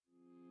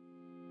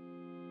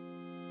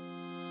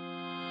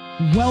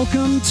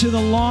Welcome to the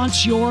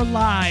Launch Your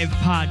Live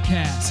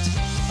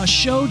podcast, a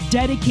show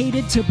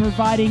dedicated to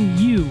providing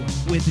you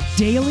with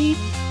daily,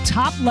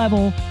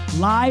 top-level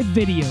live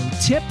video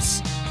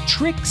tips,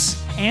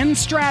 tricks, and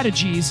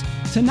strategies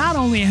to not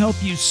only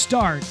help you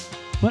start,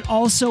 but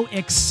also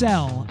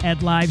excel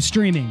at live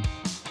streaming.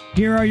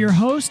 Here are your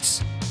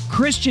hosts,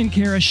 Christian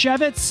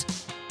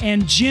Karashevitz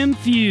and Jim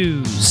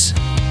Fuse.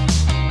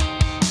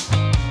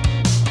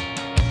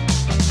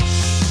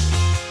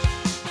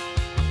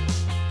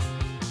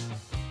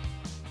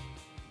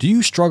 Do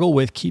you struggle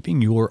with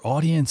keeping your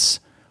audience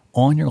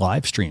on your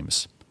live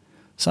streams?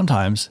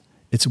 Sometimes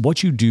it's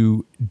what you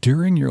do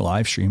during your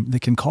live stream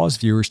that can cause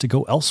viewers to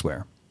go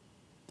elsewhere.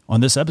 On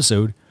this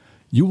episode,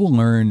 you will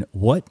learn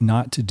what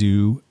not to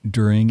do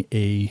during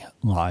a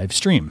live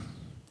stream.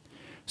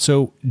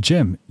 So,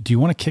 Jim, do you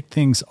want to kick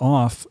things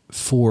off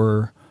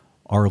for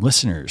our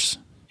listeners?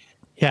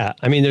 Yeah,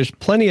 I mean, there's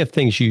plenty of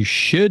things you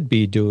should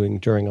be doing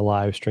during a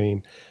live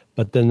stream,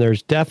 but then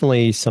there's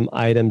definitely some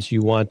items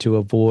you want to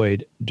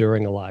avoid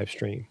during a live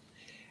stream.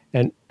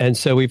 And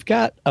so we've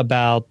got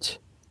about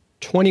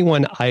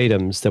 21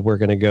 items that we're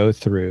going to go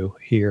through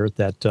here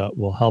that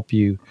will help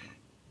you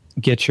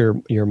get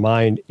your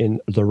mind in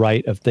the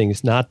right of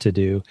things not to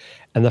do.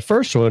 And the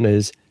first one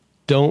is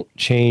don't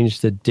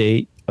change the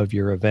date of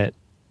your event.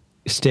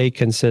 Stay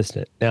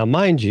consistent. Now,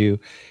 mind you,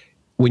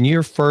 when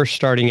you're first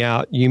starting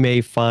out, you may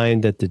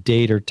find that the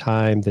date or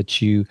time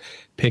that you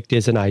picked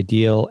isn't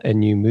ideal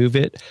and you move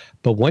it.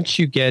 But once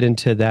you get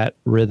into that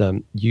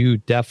rhythm, you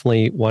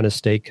definitely want to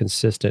stay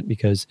consistent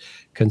because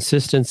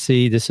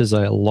consistency, this is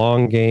a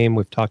long game.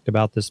 We've talked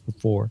about this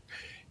before.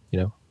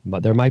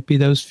 But there might be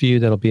those few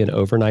that'll be an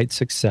overnight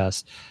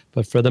success.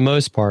 But for the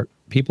most part,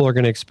 people are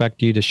going to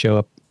expect you to show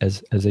up,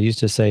 as I used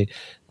to say,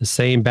 the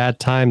same bat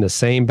time, the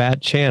same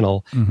bat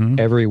channel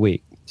every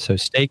week. So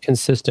stay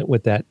consistent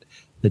with that,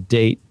 the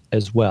date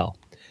as well.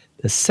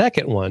 The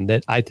second one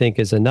that I think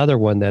is another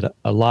one that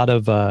a lot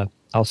of,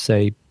 I'll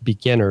say,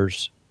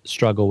 beginners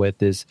struggle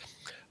with is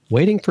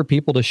waiting for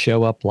people to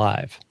show up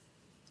live.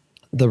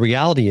 The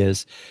reality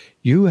is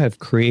you have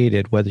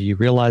created, whether you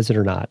realize it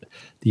or not,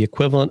 the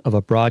equivalent of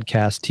a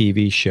broadcast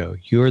TV show.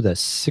 You're the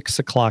 6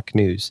 o'clock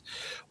news.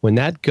 When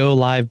that go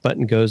live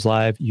button goes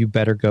live, you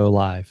better go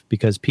live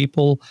because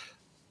people,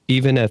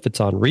 even if it's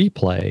on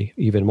replay,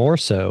 even more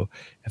so,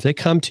 if they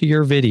come to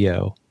your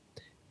video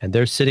and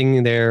they're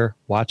sitting there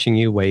watching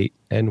you wait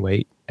and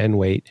wait and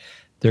wait,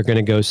 they're going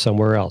to go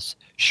somewhere else.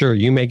 Sure,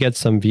 you may get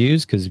some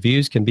views because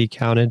views can be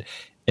counted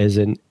as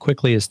in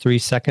quickly as 3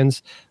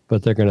 seconds,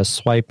 but they're going to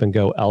swipe and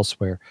go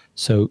elsewhere.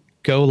 So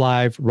go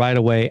live right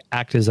away,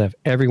 act as if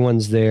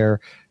everyone's there.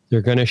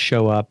 They're going to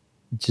show up.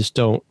 Just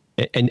don't.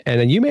 And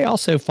then you may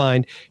also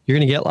find you're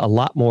going to get a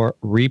lot more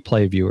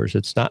replay viewers.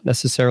 It's not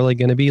necessarily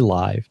going to be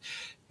live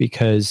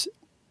because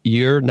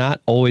you're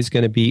not always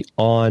going to be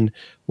on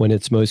when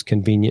it's most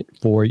convenient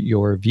for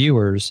your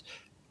viewers.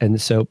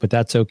 And so, but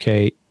that's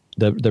okay.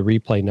 The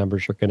replay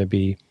numbers are going to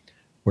be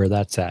where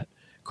that's at.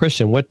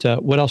 Christian, what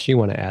else do you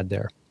want to add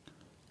there?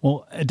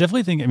 Well, I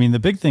definitely think, the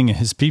big thing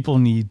is people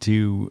need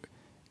to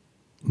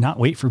not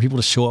wait for people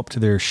to show up to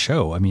their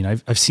show.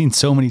 I've seen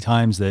so many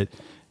times that,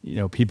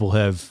 people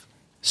have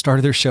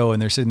started their show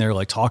and they're sitting there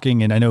like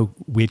talking. And I know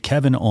we had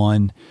Kevin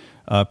on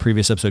a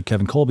previous episode,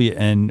 Kevin Colby,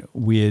 and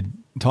we had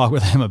talked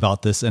with him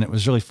about this. And it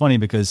was really funny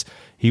because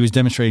he was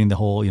demonstrating the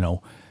whole,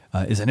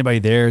 is anybody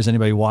there? Is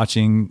anybody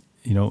watching,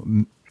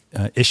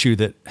 issue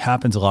that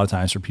happens a lot of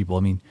times for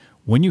people.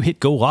 When you hit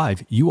go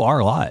live, you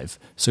are live.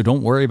 So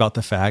don't worry about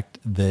the fact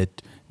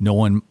that no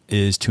one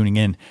is tuning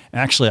in.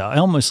 Actually, I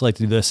almost like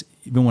to do this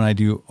even when I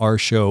do our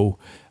show.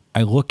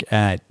 I look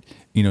at,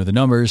 the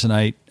numbers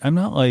and I'm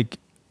not like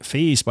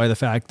fazed by the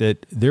fact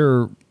that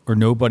there's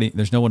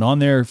no one on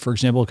there, for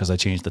example, because I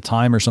changed the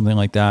time or something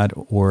like that.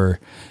 Or,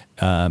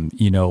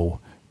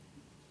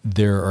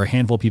 there are a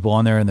handful of people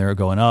on there and they're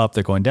going up,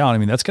 they're going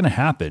down. That's going to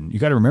happen. You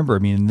got to remember,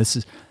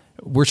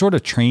 we're sort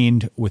of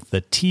trained with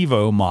the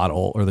TiVo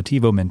model or the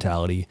TiVo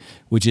mentality,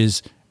 which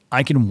is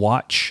I can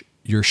watch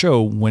your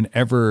show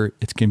whenever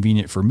it's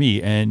convenient for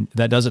me. And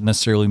that doesn't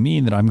necessarily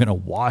mean that I'm going to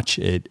watch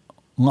it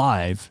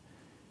live,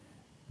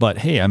 but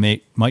hey, I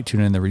might tune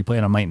in the replay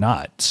and I might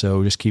not.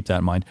 So just keep that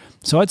in mind.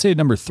 So I'd say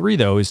number 3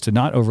 though, is to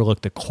not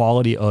overlook the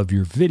quality of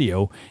your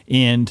video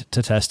and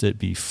to test it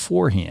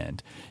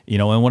beforehand.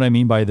 And what I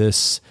mean by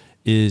this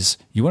is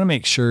you want to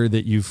make sure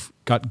that you've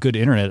got good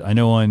internet. I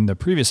know on the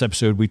previous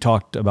episode, we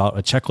talked about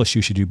a checklist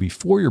you should do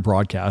before your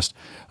broadcast,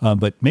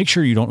 but make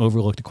sure you don't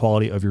overlook the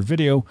quality of your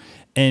video.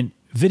 And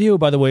video,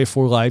 by the way,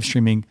 for live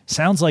streaming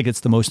sounds like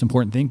it's the most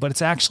important thing, but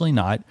it's actually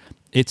not.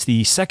 It's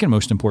the second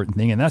most important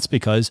thing. And that's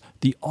because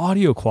the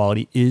audio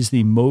quality is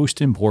the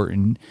most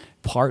important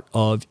part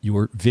of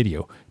your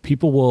video.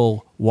 People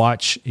will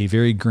watch a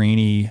very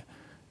grainy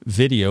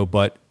video,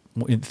 but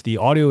if the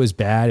audio is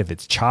bad, if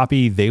it's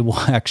choppy, they will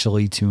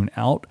actually tune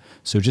out.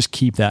 So just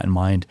keep that in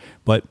mind.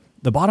 But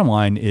the bottom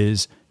line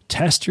is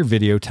test your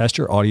video, test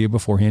your audio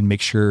beforehand.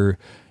 Make sure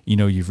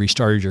you've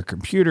restarted your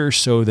computer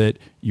so that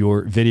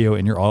your video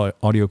and your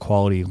audio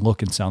quality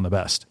look and sound the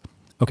best.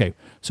 Okay.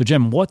 So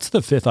Jim, what's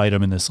the fifth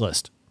item in this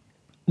list?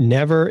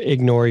 Never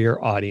ignore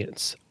your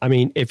audience. I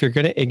mean, if you're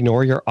going to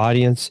ignore your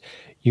audience,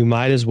 you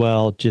might as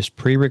well just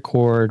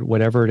pre-record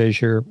whatever it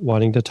is you're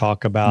wanting to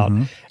talk about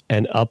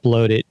and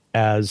upload it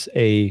as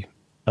a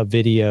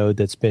video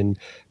that's been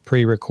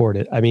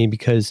pre-recorded. I mean,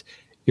 because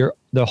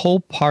the whole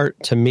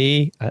part, to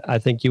me, I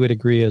think you would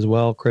agree as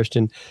well,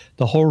 Christian,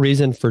 the whole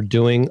reason for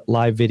doing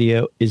live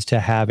video is to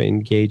have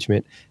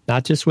engagement,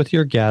 not just with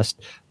your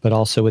guest, but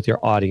also with your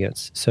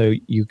audience. So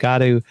you got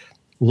to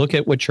look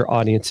at what your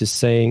audience is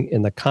saying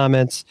in the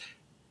comments.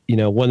 You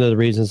know, one of the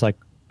reasons like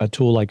a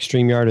tool like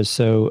StreamYard is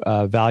so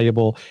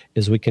valuable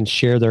is we can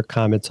share their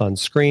comments on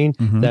screen.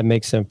 That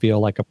makes them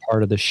feel like a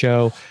part of the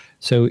show.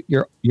 So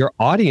your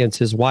audience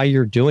is why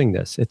you're doing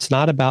this. It's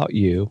not about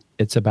you,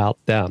 it's about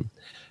them.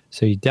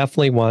 So you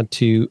definitely want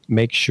to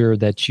make sure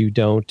that you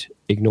don't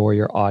ignore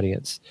your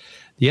audience.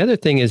 The other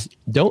thing is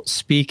don't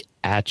speak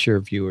at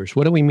your viewers.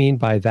 What do we mean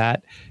by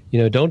that? You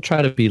know, don't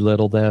try to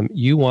belittle them.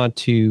 You want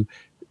to,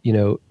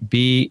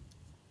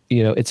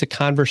 it's a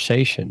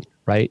conversation,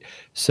 right?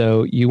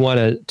 So you want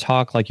to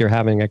talk like you're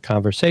having a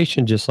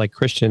conversation, just like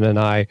Christian and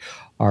I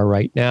are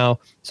right now.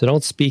 So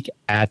don't speak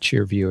at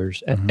your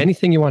viewers.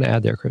 Anything you want to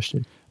add there,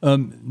 Christian?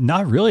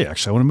 Not really,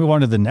 actually. I want to move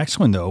on to the next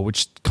one, though,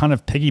 which kind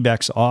of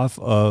piggybacks off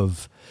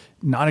of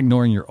not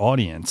ignoring your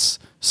audience.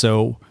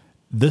 So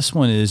this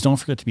one is don't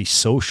forget to be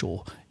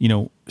social. You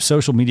know,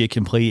 social media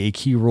can play a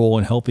key role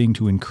in helping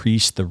to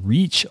increase the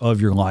reach of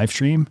your live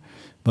stream,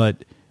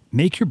 but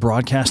make your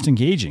broadcast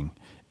engaging.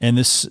 And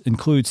this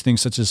includes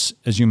things such as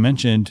you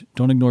mentioned,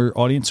 don't ignore your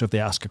audience. So if they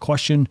ask a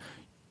question,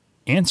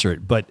 answer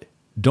it, but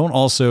don't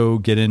also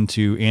get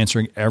into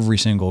answering every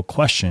single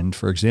question.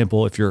 For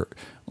example, if your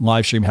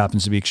live stream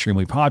happens to be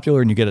extremely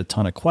popular and you get a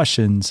ton of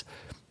questions,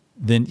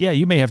 then yeah,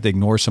 you may have to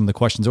ignore some of the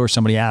questions, or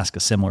somebody ask a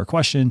similar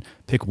question,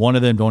 pick one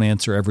of them, don't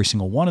answer every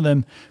single one of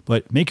them,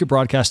 but make your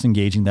broadcast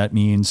engaging. That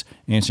means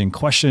answering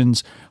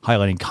questions,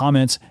 highlighting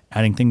comments,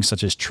 adding things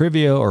such as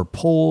trivia or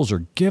polls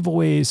or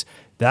giveaways,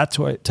 that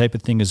type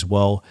of thing as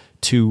well,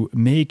 to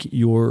make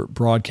your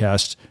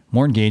broadcast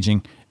more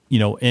engaging. You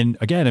know, and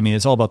again, I mean,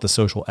 it's all about the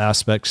social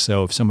aspect.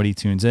 So if somebody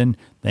tunes in,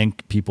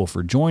 thank people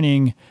for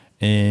joining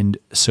and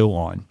so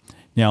on.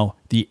 Now,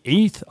 the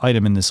eighth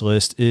item in this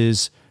list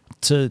is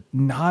to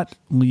not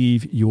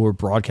leave your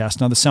broadcast.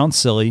 Now, this sounds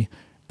silly,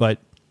 but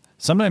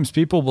sometimes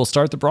people will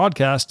start the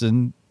broadcast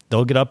and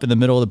they'll get up in the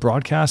middle of the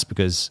broadcast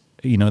because,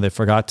 you know, they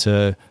forgot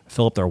to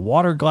fill up their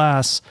water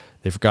glass.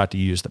 They forgot to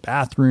use the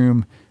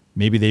bathroom.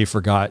 Maybe they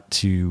forgot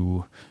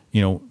to,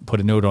 you know, put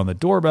a note on the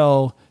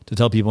doorbell to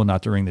tell people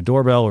not to ring the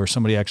doorbell, or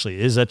somebody actually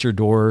is at your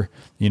door,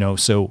 you know,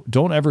 so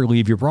don't ever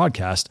leave your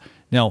broadcast.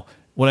 Now,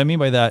 what I mean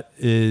by that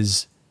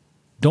is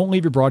don't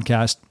leave your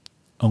broadcast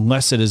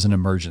unless it is an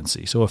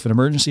emergency. So if an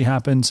emergency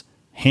happens,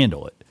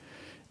 handle it.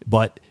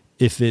 But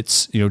if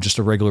it's, you know, just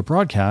a regular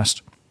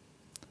broadcast,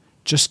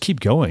 just keep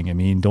going. I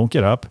mean, don't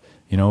get up.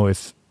 You know,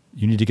 if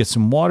you need to get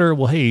some water,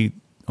 well, hey,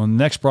 on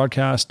the next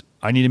broadcast,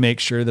 I need to make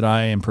sure that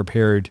I am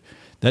prepared.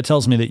 That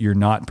tells me that you're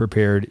not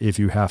prepared if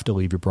you have to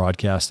leave your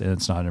broadcast and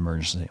it's not an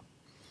emergency.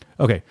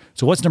 Okay,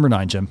 so what's number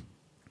 9, Jim?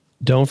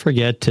 Don't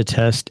forget to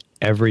test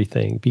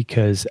everything,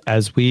 because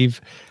as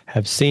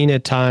have seen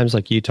at times,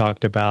 like you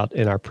talked about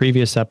in our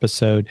previous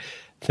episode,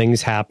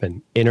 things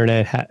happen.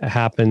 Internet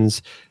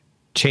happens,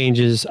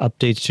 changes,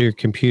 updates to your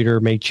computer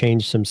may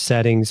change some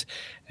settings.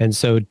 And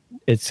so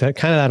it's kind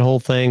of that whole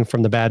thing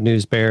from the Bad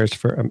News Bears,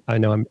 I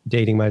know I'm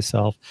dating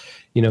myself,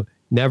 you know,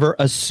 never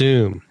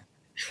assume.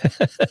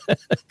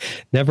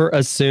 Never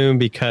assume,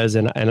 because,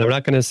 and I'm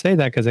not going to say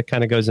that because it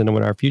kind of goes into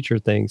one of our future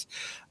things.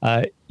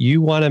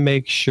 You want to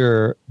make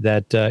sure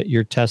that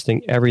you're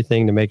testing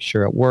everything to make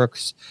sure it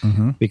works,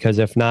 because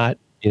if not,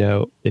 you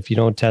know, if you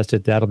don't test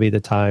it, that'll be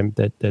the time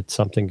that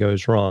something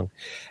goes wrong.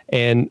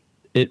 And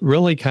it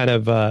really kind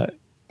of, that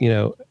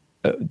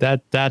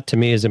to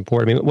me is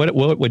important. I mean,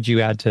 what would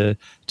you add to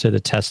the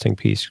testing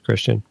piece,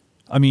 Christian?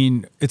 I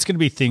mean, it's going to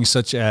be things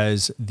such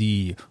as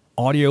the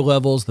audio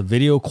levels, the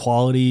video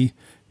quality.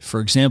 For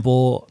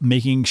example,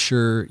 making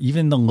sure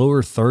even the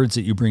lower thirds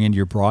that you bring into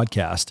your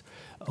broadcast,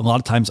 a lot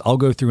of times I'll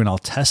go through and I'll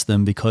test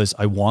them because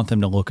I want them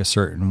to look a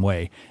certain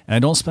way. And I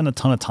don't spend a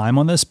ton of time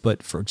on this,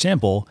 but for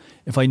example,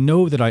 if I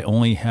know that I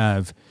only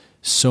have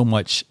so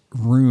much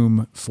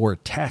room for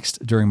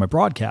text during my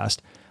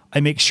broadcast, I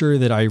make sure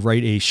that I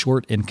write a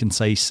short and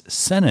concise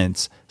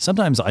sentence.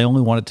 Sometimes I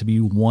only want it to be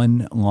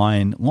one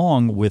line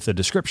long with a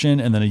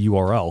description and then a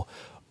URL.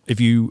 If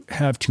you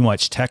have too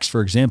much text, for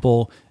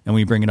example, and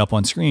we bring it up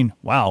on screen,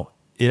 wow,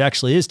 it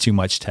actually is too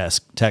much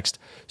text.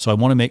 So I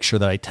want to make sure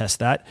that I test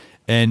that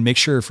and make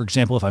sure, for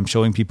example, if I'm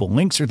showing people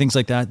links or things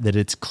like that, that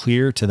it's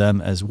clear to them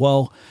as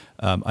well.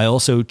 I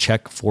also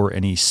check for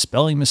any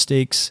spelling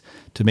mistakes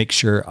to make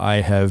sure I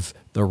have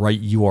the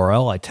right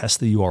URL. I test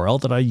the URL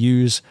that I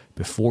use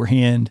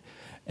beforehand.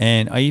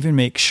 And I even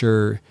make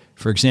sure,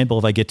 for example,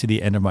 if I get to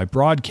the end of my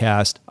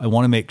broadcast, I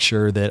want to make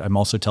sure that I'm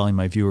also telling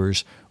my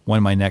viewers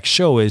when my next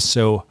show is.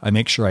 So I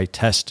make sure I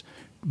test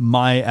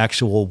my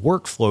actual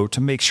workflow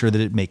to make sure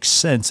that it makes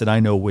sense and I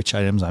know which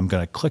items I'm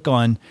going to click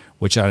on,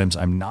 which items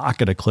I'm not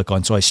going to click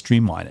on. So I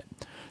streamline it.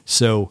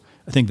 So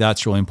I think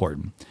that's really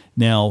important.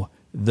 Now,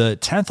 the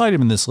 10th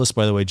item in this list,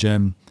 by the way,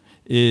 Jim,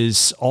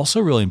 is also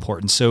really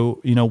important.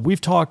 So,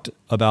 we've talked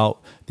about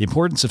the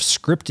importance of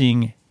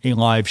scripting a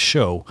live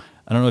show.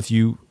 I don't know if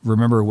you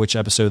remember which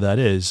episode that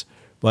is,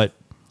 but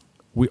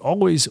we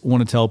always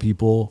want to tell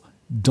people,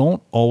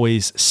 don't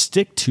always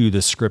stick to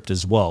the script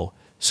as well.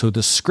 So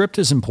the script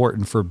is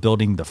important for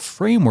building the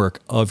framework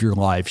of your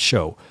live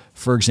show.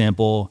 For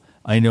example,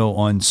 I know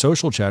on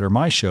Social Chatter,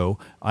 my show,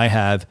 I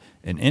have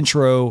an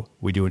intro,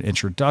 we do an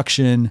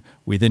introduction,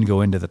 we then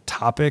go into the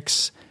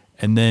topics,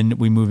 and then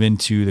we move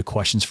into the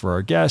questions for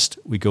our guest.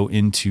 We go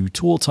into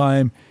tool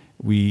time.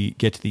 We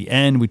get to the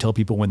end. We tell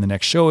people when the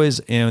next show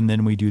is, and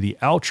then we do the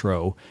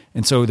outro.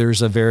 And so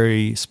there's a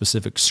very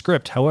specific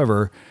script.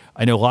 However,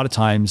 I know a lot of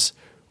times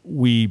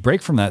we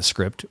break from that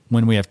script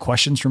when we have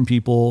questions from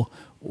people,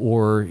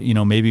 or,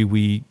 maybe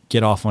we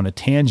get off on a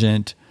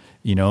tangent,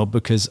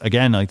 because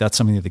again, like that's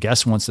something that the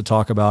guest wants to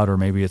talk about, or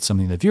maybe it's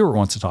something the viewer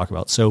wants to talk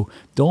about. So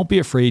don't be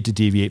afraid to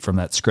deviate from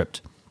that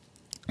script.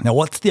 Now,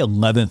 what's the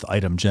 11th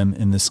item, Jim,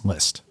 in this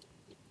list?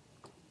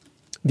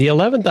 The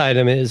 11th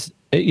item is,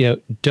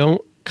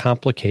 don't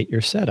complicate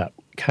your setup.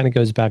 Kind of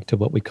goes back to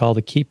what we call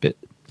the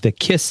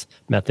KISS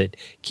method.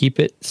 Keep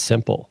it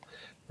simple,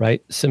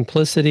 right?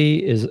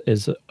 Simplicity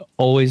is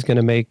always going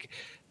to make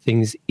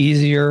things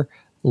easier,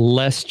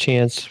 less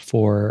chance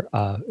for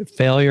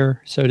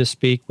failure, so to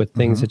speak, with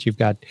things that you've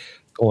got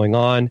going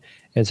on.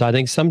 And so I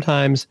think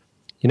sometimes,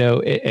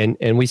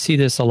 and we see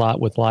this a lot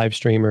with live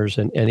streamers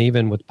and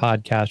even with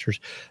podcasters,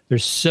 they're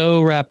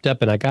so wrapped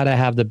up and I got to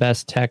have the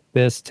best tech,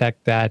 this,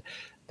 tech, that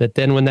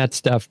then when that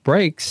stuff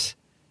breaks,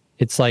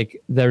 it's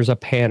like there's a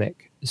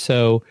panic.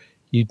 So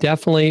you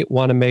definitely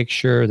want to make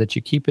sure that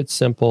you keep it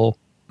simple.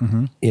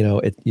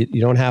 You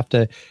don't have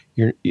to,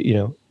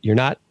 you're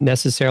not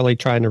necessarily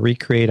trying to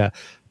recreate a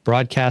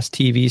broadcast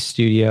TV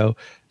studio.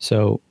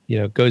 So,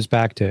 it goes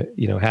back to,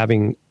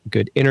 having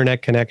good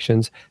internet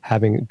connections,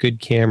 having a good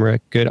camera,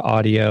 good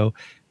audio,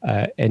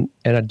 and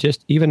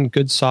just even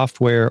good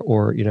software,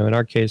 or, in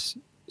our case,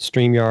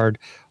 StreamYard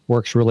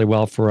works really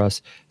well for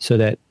us, so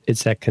that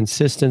it's that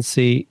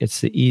consistency,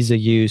 it's the ease of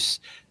use,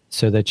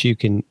 so that you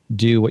can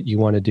do what you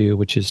want to do,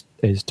 which is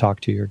talk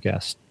to your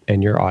guests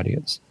and your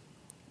audience.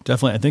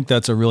 Definitely. I think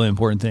that's a really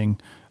important thing.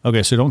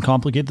 Okay. So don't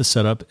complicate the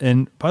setup.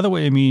 And by the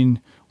way, a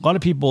lot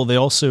of people, they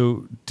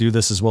also do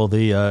this as well.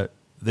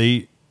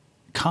 They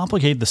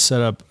complicate the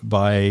setup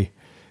by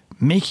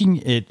making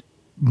it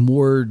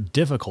more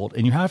difficult.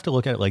 And you have to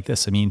look at it like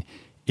this.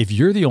 If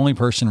you're the only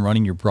person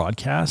running your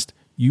broadcast,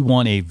 you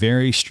want a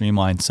very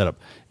streamlined setup.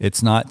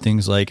 It's not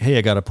things like, hey,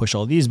 I got to push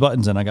all these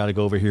buttons and I got to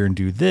go over here and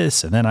do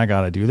this, and then I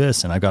got to do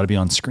this, and I've got to be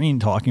on screen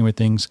talking with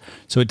things.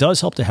 So it does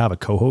help to have a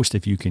co-host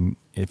if you can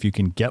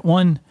get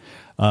one.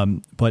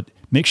 But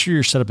make sure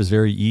your setup is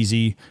very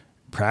easy.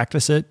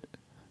 Practice it,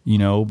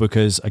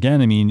 because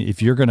again,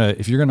 if you're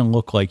gonna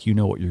look like you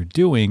know what you're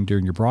doing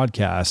during your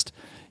broadcast,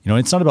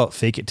 it's not about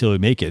fake it till you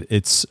make it.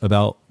 It's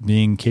about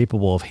being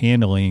capable of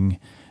handling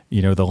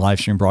the live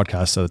stream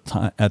broadcast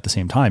at the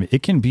same time.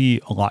 It can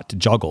be a lot to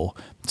juggle.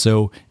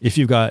 So if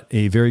you've got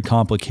a very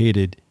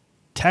complicated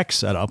tech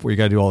setup where you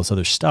got to do all this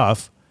other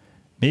stuff,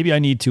 maybe I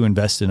need to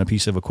invest in a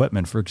piece of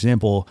equipment. For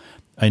example,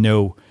 I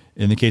know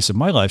in the case of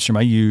my live stream,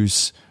 I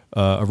use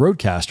a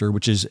Rodecaster,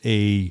 which is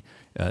it's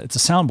a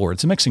soundboard,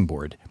 it's a mixing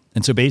board.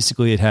 And so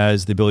basically it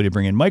has the ability to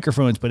bring in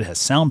microphones, but it has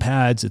sound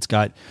pads. It's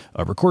got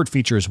a record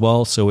feature as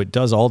well. So it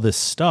does all this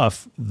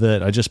stuff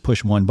that I just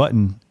push one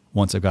button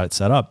once I've got it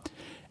set up.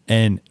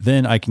 And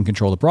then I can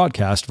control the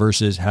broadcast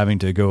versus having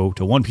to go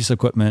to one piece of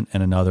equipment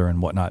and another and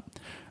whatnot.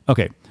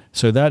 Okay,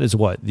 so that is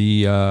what?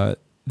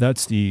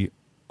 That's the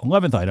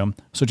 11th item.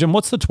 So Jim,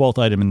 what's the 12th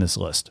item in this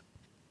list?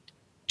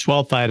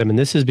 12th item, and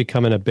this is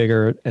becoming a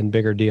bigger and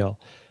bigger deal.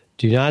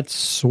 Do not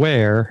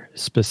swear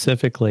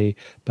specifically,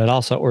 but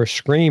also or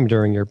scream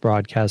during your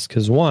broadcast,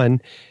 because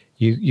one,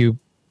 you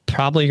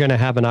probably going to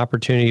have an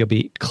opportunity. You'll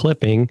be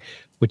clipping,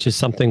 which is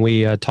something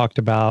we talked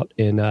about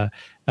in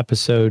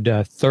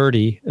episode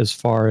 30, as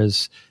far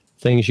as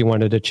things you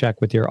wanted to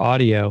check with your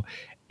audio.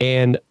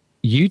 And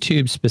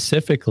YouTube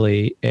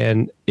specifically,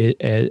 and it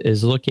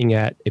is looking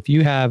at, if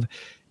you have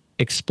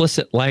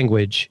explicit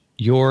language,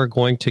 you're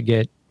going to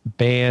get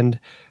banned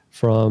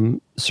from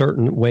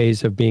certain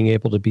ways of being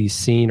able to be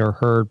seen or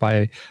heard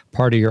by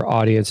part of your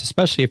audience,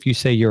 especially if you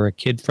say you're a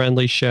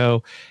kid-friendly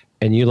show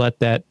and you let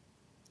that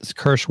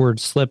curse word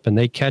slip and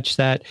they catch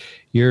that,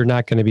 you're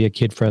not going to be a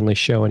kid-friendly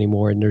show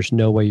anymore, and there's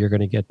no way you're going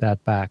to get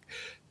that back.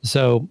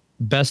 So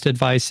best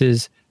advice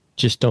is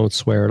just don't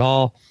swear at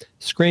all.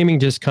 Screaming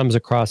just comes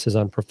across as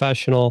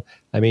unprofessional.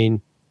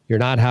 You're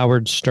not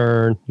Howard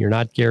Stern, you're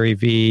not Gary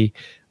Vee,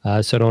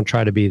 so don't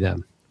try to be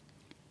them.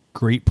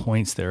 Great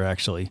points there,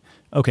 actually.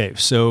 Okay,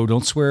 so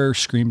don't swear,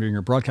 scream during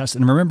your broadcast.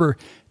 And remember,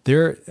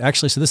 So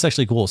this is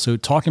actually cool. So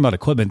talking about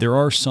equipment, there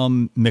are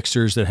some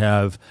mixers that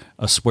have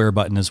a swear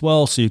button as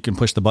well. So you can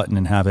push the button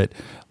and have it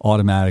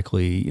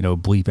automatically,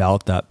 bleep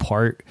out that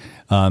part.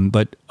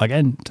 But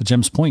again, to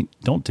Jim's point,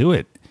 don't do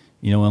it,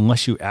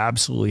 unless you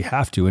absolutely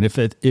have to. And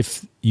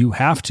if you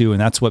have to,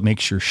 and that's what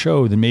makes your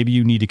show, then maybe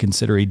you need to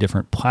consider a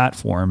different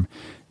platform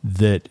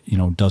that,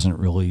 doesn't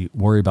really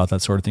worry about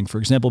that sort of thing. For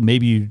example,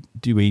 maybe you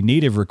do a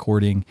native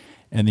recording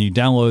and then you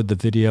download the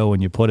video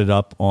and you put it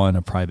up on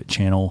a private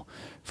channel,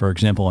 for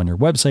example, on your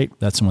website.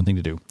 That's one thing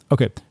to do.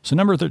 Okay. So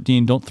number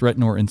 13, don't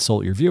threaten or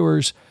insult your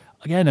viewers.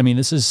 Again,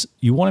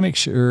 you want to make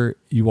sure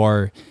you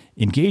are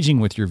engaging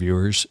with your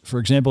viewers. For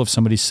example, if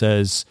somebody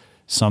says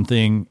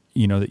something,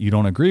 that you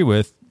don't agree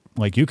with,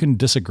 like you can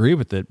disagree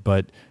with it,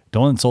 but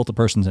don't insult the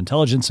person's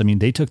intelligence.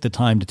 They took the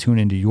time to tune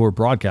into your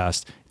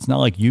broadcast. It's not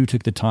like you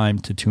took the time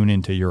to tune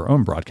into your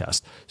own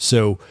broadcast.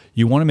 So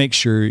you want to make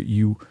sure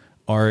you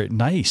are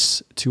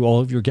nice to all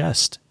of your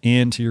guests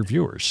and to your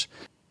viewers.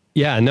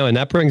 Yeah, no, and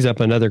that brings up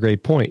another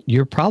great point.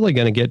 You're probably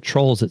going to get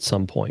trolls at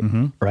some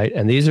point, right?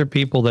 And these are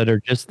people that are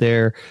just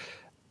there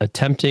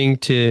attempting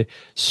to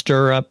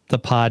stir up the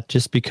pot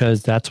just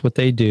because that's what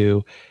they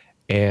do.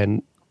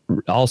 And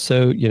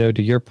also,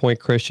 to your point,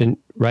 Christian,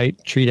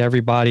 right? Treat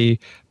everybody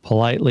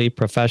politely,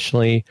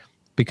 professionally,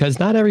 because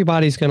not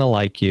everybody's going to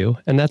like you,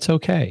 and that's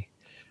okay.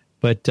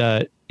 But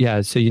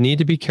so you need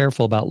to be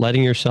careful about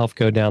letting yourself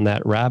go down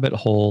that rabbit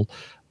hole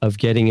of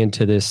getting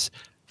into this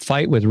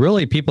fight with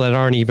really people that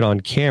aren't even on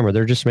camera.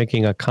 They're just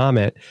making a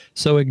comment.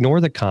 So ignore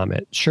the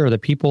comment. Sure, the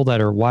people that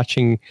are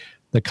watching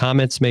the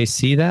comments may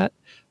see that,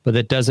 but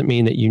that doesn't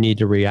mean that you need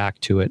to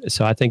react to it.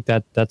 So I think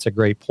that's a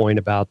great point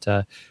about,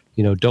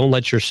 don't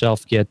let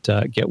yourself get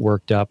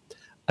worked up.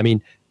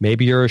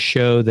 Maybe you're a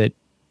show that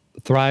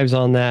thrives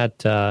on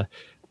that,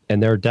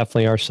 and there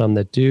definitely are some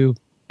that do,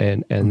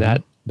 and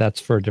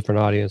that's for a different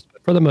audience.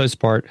 But for the most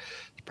part,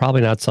 it's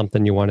probably not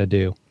something you want to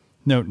do.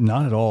 No,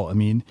 not at all.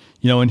 And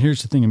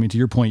here's the thing. To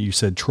your point, you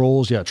said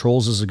trolls. Yeah,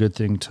 trolls is a good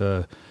thing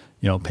to,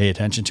 pay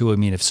attention to.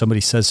 If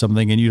somebody says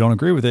something and you don't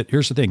agree with it,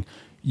 here's the thing.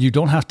 You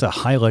don't have to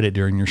highlight it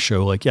during your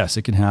show. Like, yes,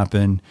 it can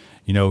happen.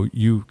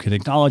 You can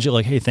acknowledge it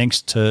like, hey,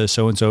 thanks to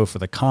so-and-so for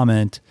the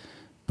comment.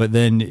 But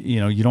then,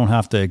 you don't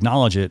have to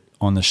acknowledge it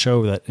on the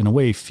show. That in a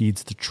way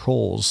feeds the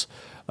trolls.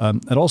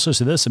 I'd also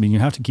say this, you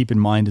have to keep in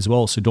mind as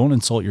well. So don't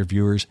insult your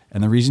viewers.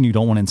 And the reason you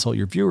don't want to insult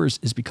your viewers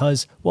is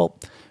because, well,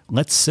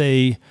 let's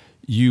say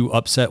you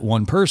upset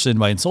one person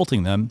by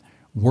insulting them,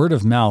 word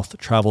of mouth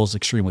travels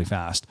extremely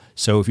fast.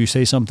 So if you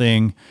say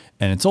something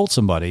and insult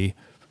somebody,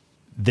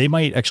 they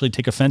might actually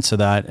take offense to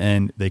that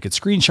and they could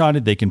screenshot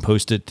it. They can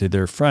post it to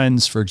their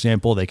friends, for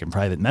example. They can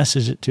private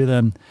message it to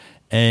them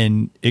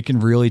and it can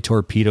really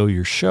torpedo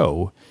your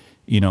show,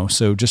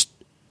 so just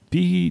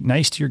be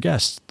nice to your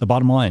guests. The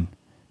bottom line,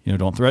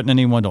 don't threaten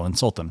anyone, don't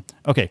insult them.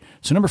 Okay.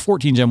 So number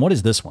 14, Jem, what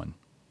is this one?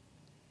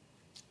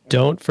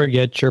 Don't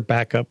forget your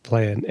backup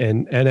plan.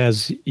 And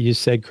as you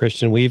said,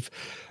 Christian, we've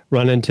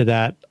run into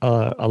that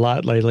a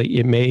lot lately.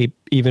 It may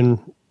even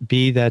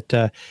be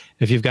that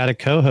if you've got a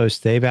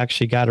co-host, they've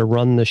actually got to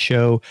run the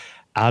show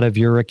out of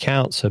your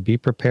account. So be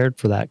prepared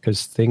for that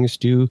because things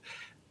do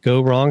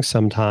go wrong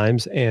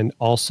sometimes. And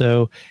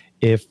also,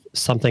 if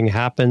something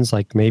happens,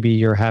 like maybe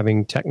you're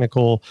having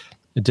technical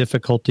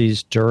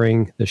difficulties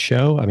during the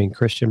show.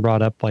 Christian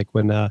brought up like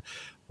when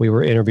we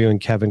were interviewing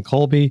Kevin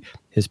Colby,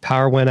 his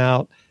power went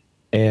out.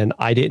 And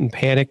I didn't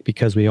panic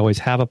because we always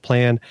have a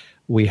plan.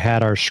 We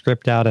had our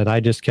script out and I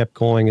just kept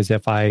going as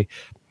if I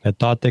had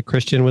thought that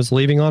Christian was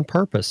leaving on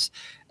purpose.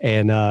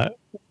 And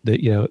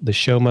the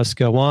show must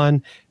go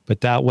on,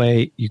 but that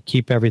way you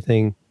keep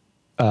everything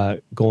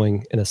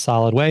going in a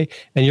solid way.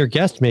 And your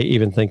guest may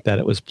even think that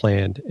it was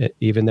planned,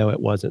 even though it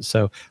wasn't.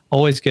 So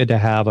always good to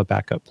have a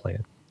backup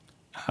plan.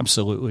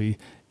 Absolutely.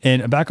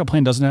 And a backup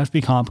plan doesn't have to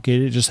be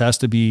complicated. It just has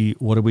to be,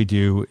 what do we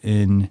do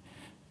in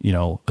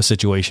a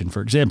situation?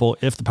 For example,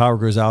 if the power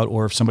goes out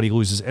or if somebody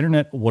loses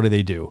internet, what do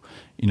they do?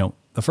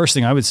 The first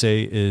thing I would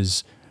say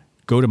is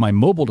go to my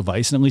mobile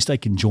device and at least I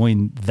can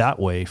join that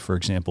way, for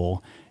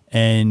example.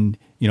 And,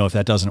 if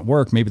that doesn't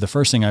work, maybe the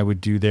first thing I would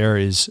do there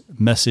is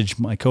message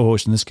my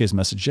co-host, in this case,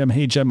 message Jem.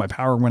 Hey, Jem, my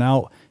power went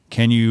out.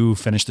 Can you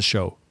finish the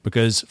show?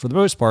 Because for the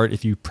most part,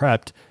 if you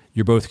prepped,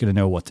 you're both going to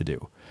know what to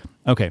do.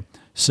 Okay.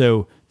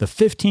 So the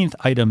 15th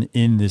item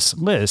in this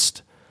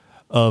list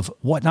of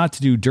what not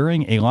to do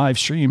during a live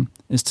stream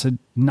is to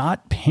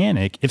not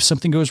panic if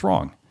something goes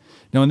wrong.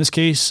 Now, in this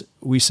case,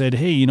 we said,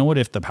 hey, you know what?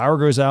 If the power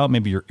goes out,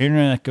 maybe your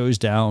internet goes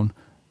down,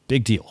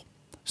 big deal.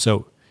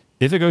 So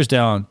if it goes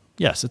down,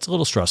 yes, it's a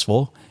little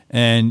stressful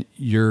and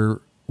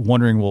you're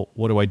wondering, well,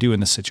 what do I do in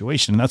this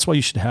situation? And that's why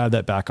you should have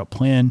that backup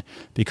plan,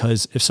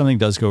 because if something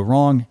does go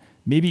wrong,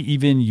 maybe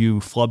even you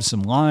flub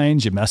some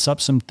lines, you mess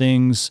up some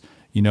things,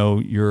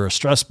 you're a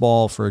stress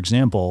ball, for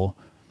example,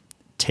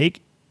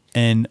 take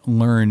and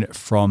learn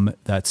from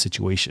that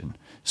situation.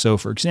 So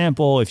for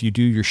example, if you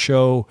do your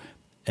show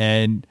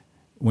and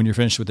when you're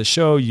finished with the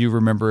show, you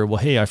remember, well,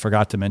 hey, I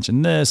forgot to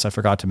mention this, I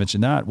forgot to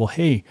mention that. Well,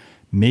 hey,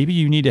 maybe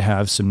you need to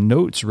have some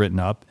notes written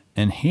up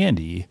and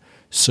handy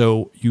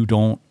so you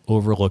don't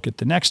overlook it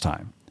the next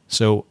time.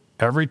 So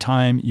every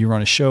time you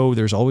run a show,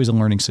 there's always a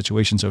learning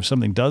situation. So if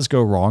something does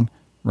go wrong,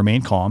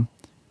 remain calm,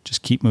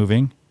 just keep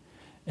moving.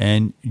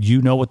 And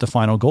you know what the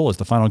final goal is.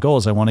 The final goal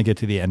is I want to get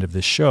to the end of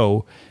this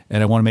show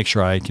and I want to make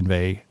sure I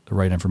convey the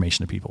right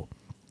information to people.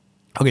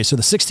 Okay, so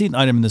the 16th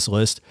item in this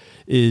list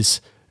is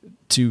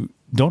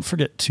don't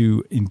forget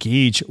to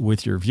engage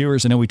with your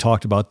viewers. I know we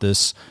talked about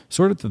this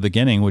sort of at the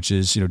beginning, which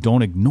is,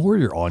 don't ignore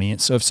your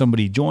audience. So if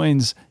somebody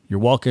joins, you're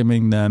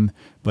welcoming them,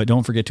 but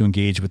don't forget to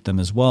engage with them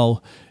as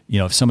well.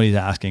 If somebody's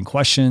asking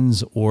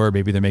questions or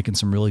maybe they're making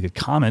some really good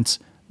comments,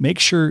 make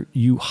sure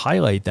you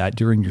highlight that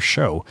during your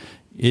show.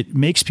 It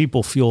makes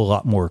people feel a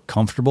lot more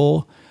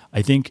comfortable.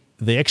 I think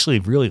they actually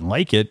really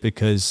like it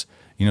because,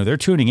 they're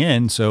tuning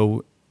in.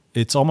 So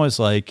it's almost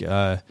like,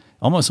 I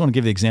almost want to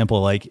give the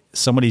example, like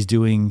somebody's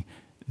doing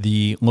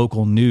the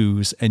local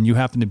news and you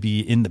happen to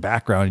be in the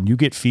background and you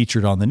get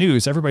featured on the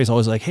news. Everybody's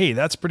always like, hey,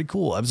 that's pretty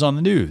cool. I was on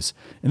the news.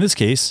 In this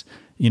case,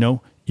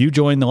 you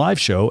join the live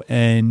show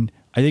and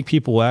I think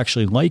people will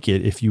actually like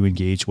it if you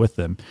engage with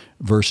them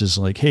versus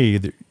like, hey,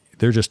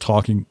 they're just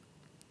talking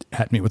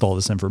at me with all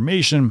this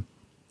information.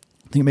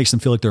 I think it makes them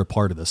feel like they're a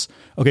part of this.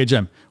 Okay,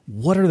 Jem,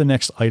 what are the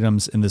next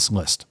items in this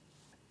list?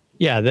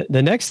 Yeah,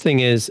 the next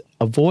thing is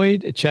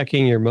avoid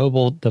checking your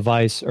mobile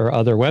device or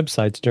other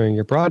websites during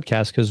your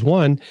broadcast because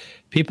one,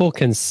 people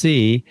can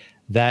see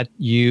that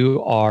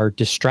you are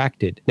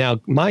distracted. Now,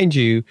 mind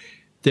you,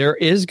 there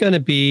is going to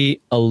be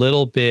a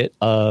little bit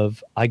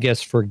of, I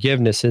guess,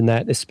 forgiveness in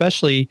that,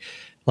 especially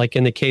like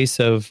in the case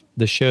of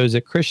the shows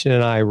that Christian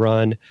and I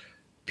run,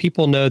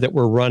 people know that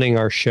we're running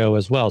our show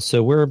as well.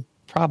 So we're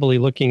probably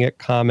looking at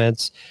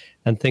comments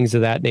and things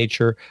of that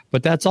nature.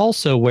 But that's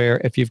also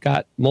where if you've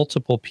got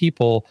multiple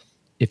people,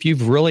 if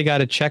you've really got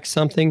to check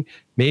something,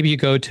 maybe you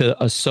go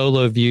to a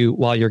solo view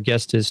while your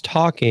guest is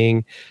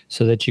talking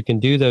so that you can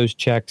do those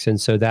checks. And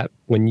so that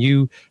when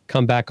you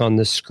come back on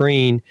the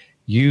screen,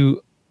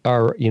 you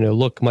are,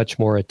 look much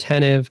more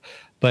attentive.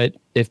 But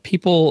if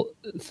people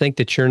think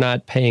that you're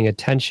not paying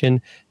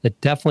attention, that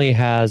definitely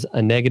has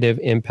a negative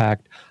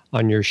impact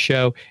on your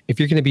show. If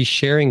you're going to be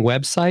sharing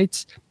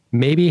websites,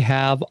 maybe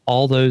have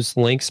all those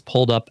links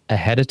pulled up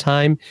ahead of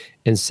time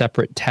in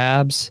separate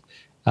tabs.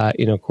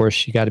 Of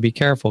course, you got to be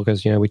careful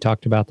because, we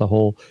talked about the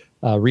whole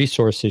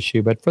resource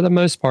issue. But for the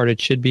most part, it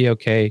should be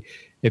okay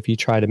if you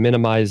try to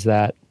minimize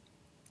that.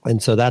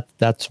 And so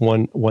that's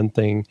one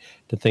thing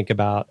to think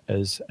about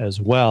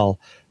as well.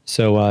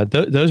 So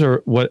those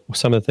are what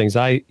some of the things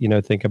I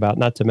think about.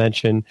 Not to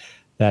mention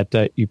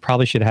that you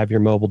probably should have your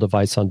mobile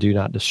device on Do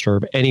Not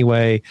Disturb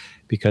anyway,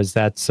 because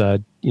that's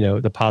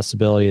the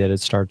possibility that it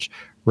starts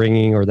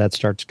ringing or that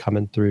starts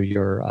coming through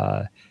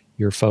your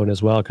phone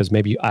as well, because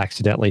maybe you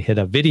accidentally hit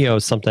a video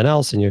of something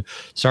else and you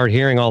start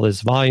hearing all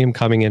this volume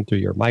coming in through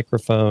your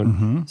microphone.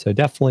 Mm-hmm. So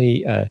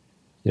definitely,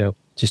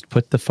 just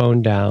put the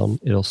phone down.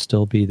 It'll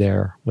still be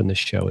there when the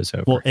show is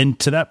over. Well, and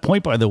to that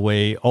point, by the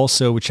way,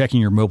 also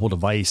checking your mobile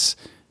device.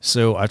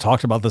 So I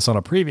talked about this on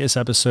a previous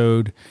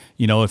episode.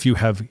 If you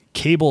have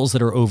cables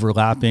that are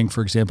overlapping,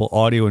 for example,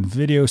 audio and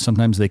video,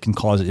 sometimes they can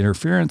cause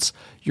interference.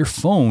 Your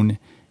phone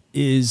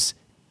is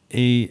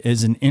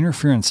an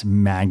interference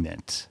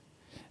magnet.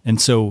 And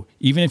so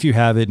even if you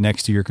have it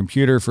next to your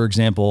computer, for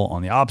example,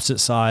 on the opposite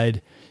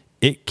side,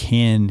 it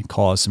can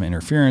cause some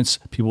interference.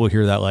 People will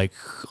hear that like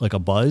a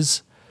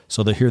buzz.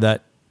 So they'll hear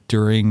that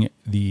during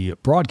the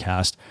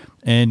broadcast.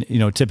 And,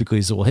 typically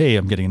it's, well, hey,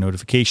 I'm getting a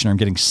notification or I'm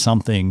getting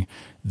something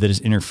that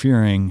is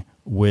interfering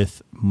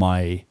with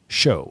my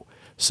show.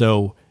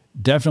 So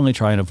definitely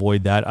try and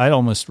avoid that. I'd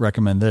almost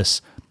recommend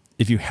this.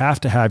 If you have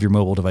to have your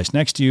mobile device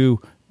next to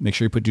you, make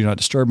sure you put Do Not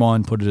Disturb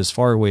on, put it as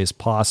far away as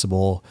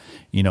possible,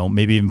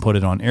 maybe even put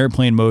it on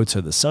airplane mode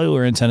so the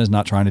cellular antenna is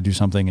not trying to do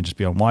something and just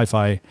be on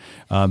Wi-Fi.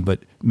 But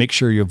make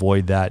sure you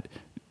avoid that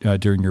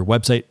during your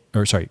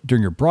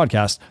during your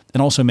broadcast,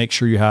 and also make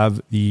sure you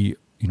have the,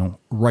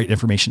 right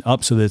information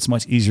up so that it's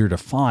much easier to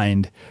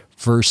find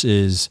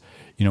versus,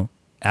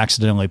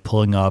 accidentally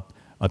pulling up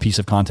a piece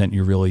of content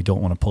you really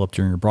don't want to pull up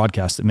during your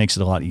broadcast. It makes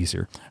it a lot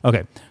easier.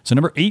 Okay. So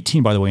number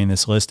 18, by the way, in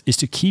this list is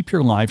to keep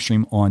your live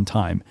stream on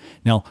time.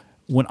 Now,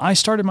 when I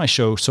started my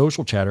show,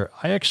 Social Chatter,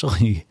 I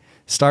actually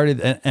started,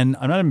 and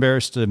I'm not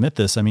embarrassed to admit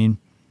this. I mean,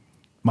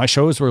 my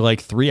shows were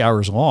like 3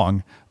 hours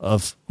long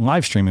of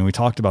live streaming. We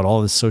talked about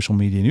all this social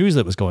media news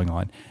that was going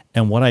on.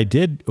 And what I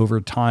did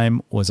over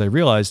time was I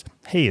realized,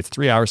 hey, it's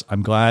 3 hours.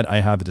 I'm glad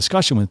I have a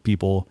discussion with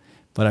people,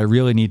 but I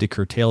really need to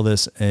curtail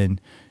this. And,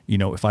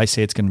 if I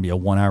say it's going to be a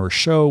 1 hour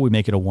show, we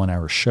make it a 1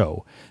 hour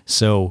show.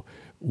 So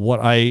what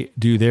I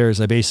do there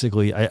is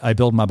I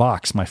build my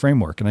box, my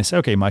framework. And I say,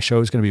 okay, my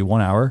show is going to be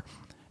 1 hour.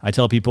 I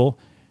tell people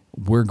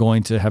we're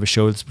going to have a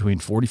show that's between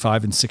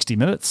 45 and 60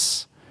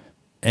 minutes.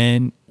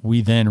 And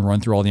we then run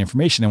through all the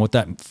information. And what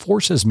that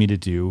forces me to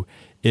do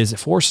is it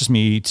forces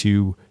me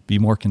to be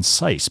more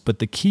concise. But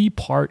the key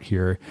part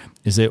here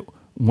is that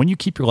when you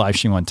keep your live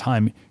stream on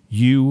time,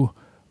 you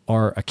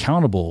are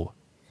accountable,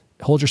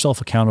 hold yourself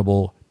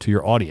accountable to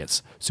your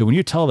audience. So when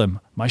you tell them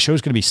my show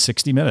is going to be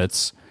 60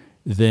 minutes,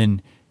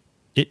 then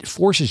it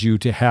forces you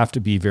to have to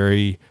be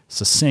very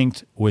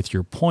succinct with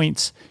your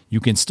points. You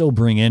can still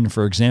bring in,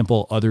 for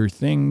example, other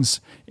things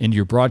into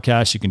your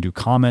broadcast. You can do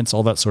comments,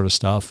 all that sort of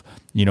stuff.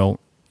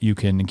 You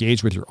can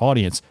engage with your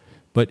audience.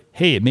 But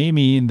hey, it may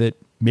mean that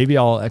maybe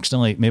I'll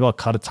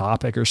cut a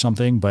topic or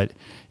something, but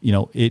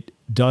it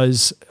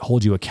does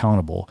hold you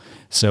accountable.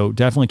 So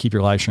definitely keep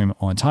your live stream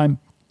on time.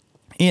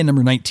 And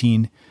number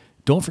 19,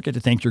 don't forget to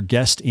thank your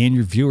guests and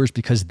your viewers,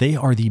 because they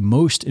are the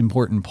most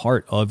important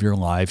part of your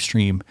live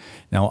stream.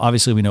 Now,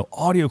 obviously, we know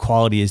audio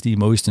quality is the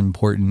most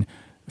important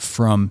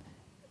from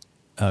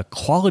a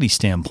quality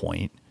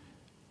standpoint.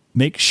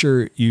 Make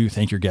sure you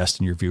thank your guests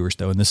and your viewers,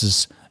 though. And this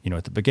is,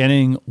 at the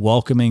beginning,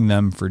 welcoming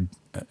them for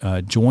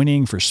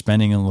joining, for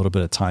spending a little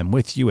bit of time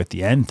with you. At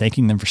the end,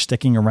 thanking them for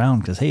sticking around,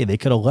 because, hey, they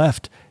could have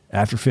left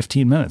after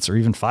 15 minutes or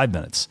even 5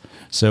 minutes.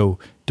 So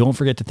don't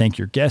forget to thank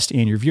your guests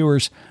and your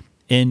viewers.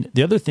 And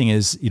the other thing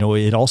is,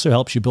 it also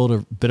helps you build a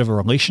bit of a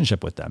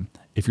relationship with them.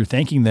 If you're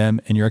thanking them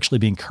and you're actually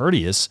being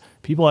courteous,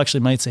 people actually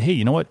might say, hey,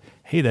 you know what?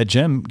 Hey, that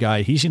Jim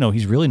guy, he's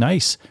really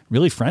nice,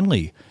 really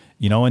friendly,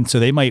 and so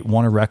they might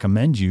want to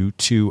recommend you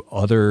to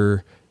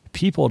other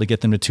people to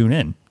get them to tune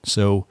in.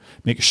 So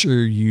make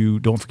sure you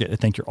don't forget to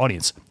thank your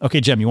audience. Okay,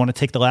 Jim, you want to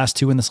take the last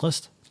two in this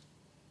list?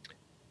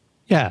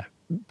 Yeah,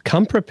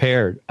 come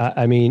prepared.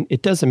 I mean,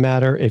 it doesn't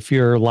matter if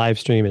your live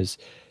stream is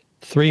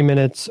 3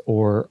 minutes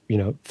or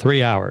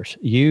 3 hours.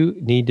 You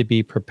need to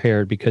be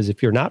prepared, because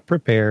if you're not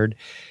prepared,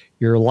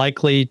 you're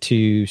likely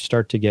to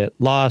start to get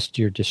lost.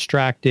 You're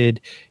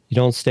distracted. You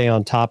don't stay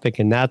on topic,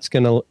 and that's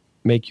going to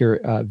make your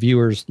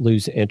viewers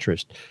lose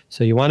interest.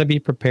 So you want to be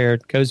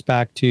prepared. Goes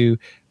back to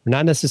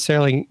not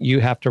necessarily you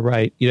have to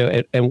write.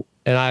 And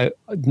I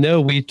know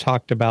we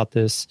talked about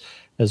this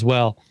as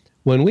well.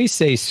 When we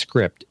say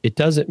script, it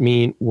doesn't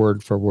mean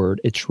word for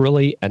word. It's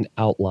really an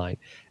outline.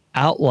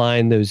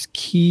 Outline those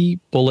key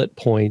bullet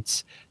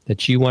points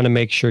that you want to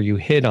make sure you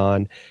hit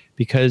on,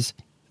 because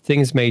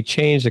things may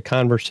change. The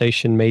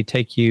conversation may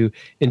take you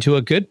into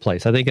a good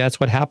place. I think that's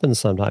what happens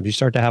sometimes. You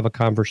start to have a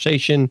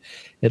conversation.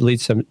 It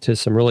leads to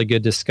some really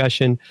good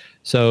discussion.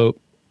 So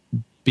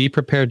be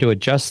prepared to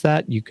adjust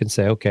that. You can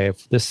say, okay,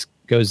 if this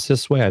goes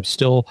this way,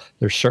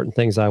 there's certain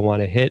things I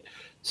want to hit.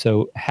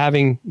 So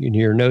having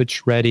your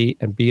notes ready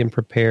and being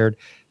prepared,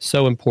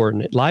 so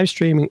important. Live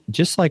streaming,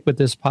 just like with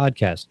this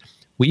podcast,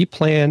 we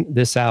plan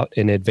this out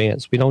in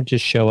advance. We don't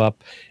just show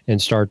up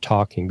and start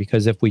talking,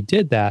 because if we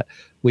did that,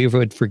 we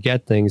would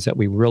forget things that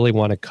we really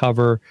want to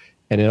cover.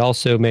 And it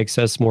also makes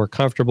us more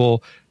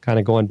comfortable, kind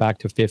of going back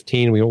to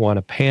 15. We don't want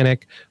to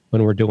panic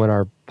when we're doing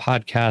our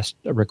podcast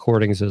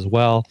recordings as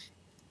well,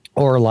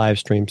 or live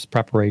streams.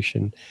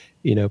 Preparation,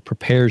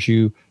 prepares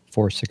you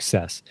for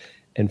success.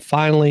 And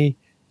finally,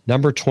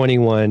 number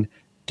 21,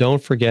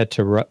 don't forget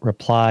to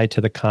reply to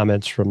the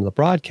comments from the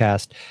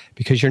broadcast,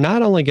 because you're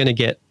not only going to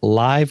get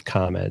live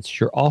comments,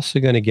 you're also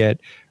going to get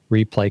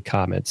replay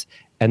comments.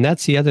 And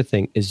that's the other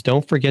thing, is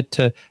don't forget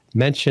to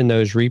mention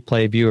those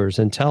replay viewers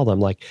and tell them,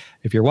 like,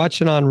 if you're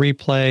watching on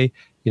replay,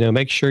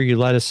 make sure you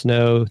let us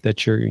know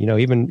that you're,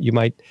 even you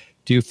might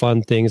do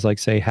fun things like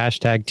say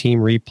hashtag team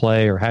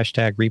replay or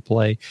hashtag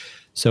replay.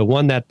 So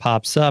one that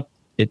pops up,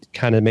 it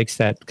kind of makes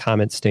that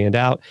comment stand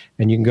out,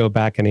 and you can go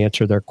back and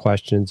answer their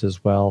questions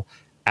as well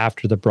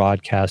after the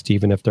broadcast,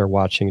 even if they're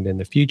watching it in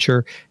the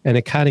future. And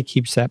it kind of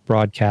keeps that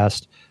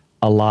broadcast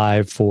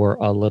alive for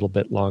a little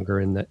bit longer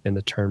in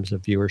the terms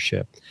of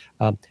viewership.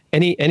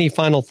 Any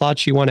final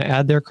thoughts you want to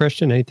add there,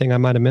 Christian? Anything I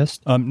might have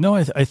missed? No,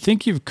 I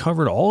think you've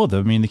covered all of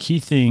them. I mean, the key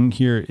thing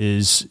here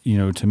is,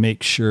 to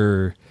make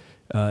sure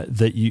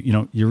that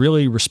you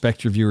really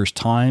respect your viewers'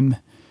 time,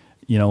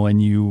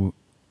 and you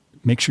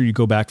make sure you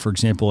go back, for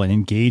example, and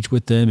engage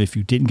with them. If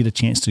you didn't get a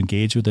chance to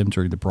engage with them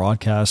during the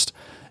broadcast,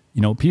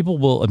 people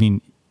will,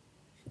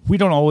 we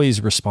don't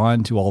always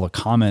respond to all the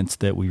comments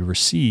that we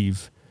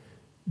receive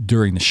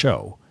during the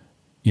show.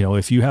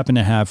 If you happen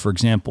to have, for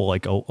example,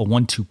 like a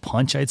 1-2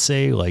 punch, I'd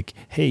say, like,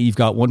 hey, you've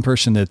got one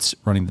person that's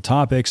running the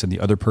topics and the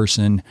other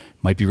person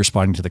might be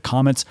responding to the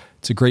comments.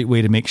 It's a great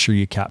way to make sure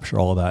you capture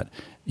all of that,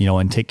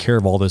 and take care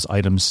of all those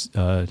items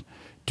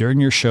during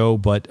your show.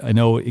 But I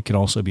know it can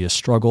also be a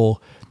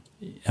struggle.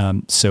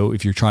 So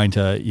if you're trying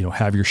to,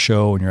 have your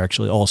show and you're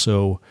actually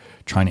also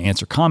trying to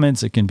answer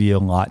comments, it can be a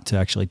lot to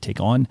actually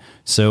take on.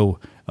 So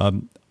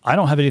I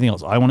don't have anything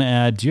else I want to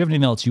add. Do you have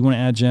anything else you want to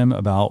add, Jim,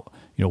 about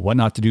what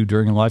not to do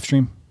during a live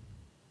stream?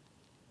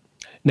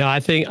 No, I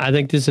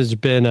think this has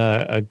been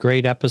a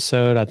great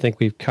episode. I think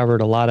we've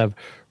covered a lot of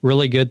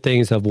really good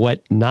things of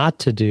what not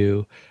to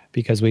do,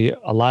 because we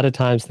a lot of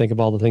times think of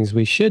all the things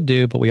we should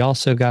do, but we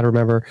also got to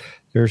remember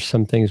there's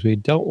some things we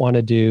don't want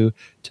to do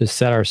to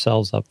set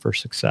ourselves up for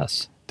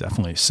success.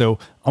 Definitely. So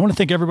I want to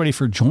thank everybody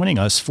for joining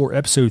us for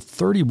episode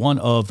 31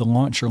 of the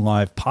Launch Your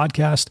Live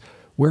podcast,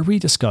 where we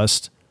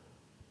discussed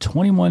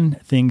 21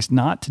 things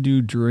not to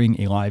do during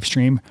a live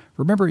stream.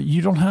 Remember,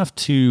 you don't have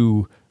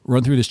to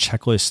run through this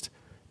checklist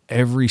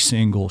every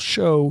single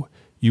show.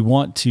 You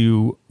want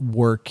to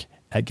work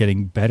at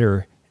getting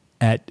better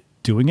at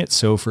doing it.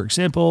 So for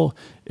example,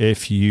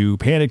 if you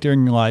panic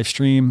during your live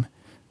stream,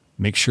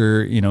 Make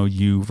sure,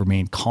 you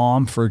remain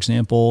calm, for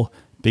example.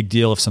 Big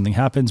deal if something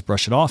happens,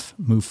 brush it off,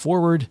 move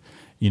forward,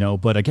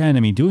 But again,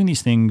 doing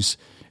these things,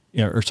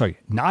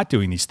 not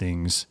doing these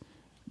things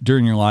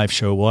during your live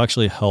show will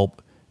actually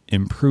help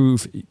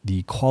improve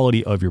the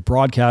quality of your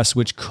broadcast,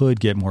 which could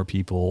get more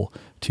people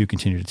to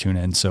continue to tune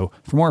in. So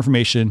for more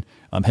information,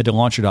 head to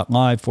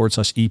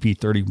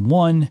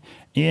launcher.live/EP31.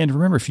 And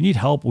remember, if you need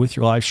help with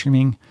your live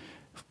streaming,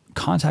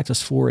 contact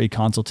us for a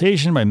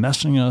consultation by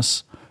messaging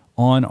us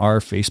on our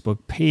Facebook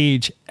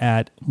page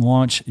at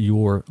Launch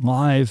Your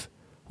Live.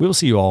 We will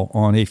see you all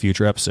on a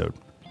future episode.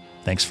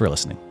 Thanks for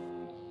listening.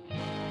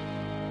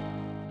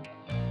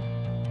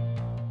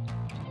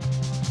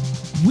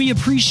 We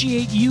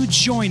appreciate you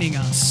joining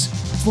us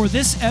for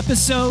this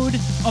episode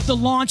of the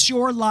Launch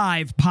Your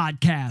Live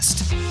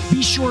podcast.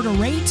 Be sure to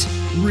rate,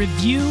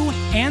 review,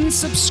 and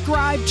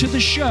subscribe to the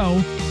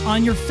show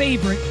on your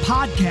favorite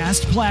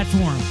podcast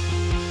platform.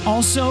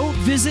 Also,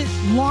 visit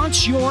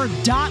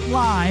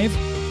launchyour.live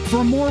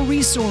for more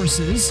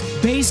resources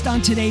based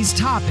on today's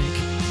topic,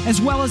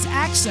 as well as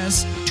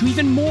access to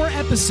even more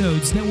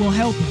episodes that will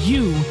help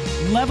you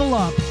level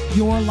up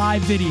your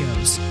live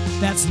videos.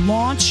 That's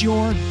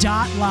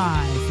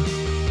launchyour.live.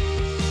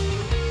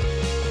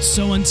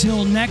 So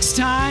until next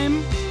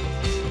time,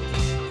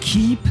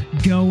 keep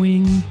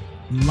going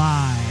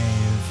live.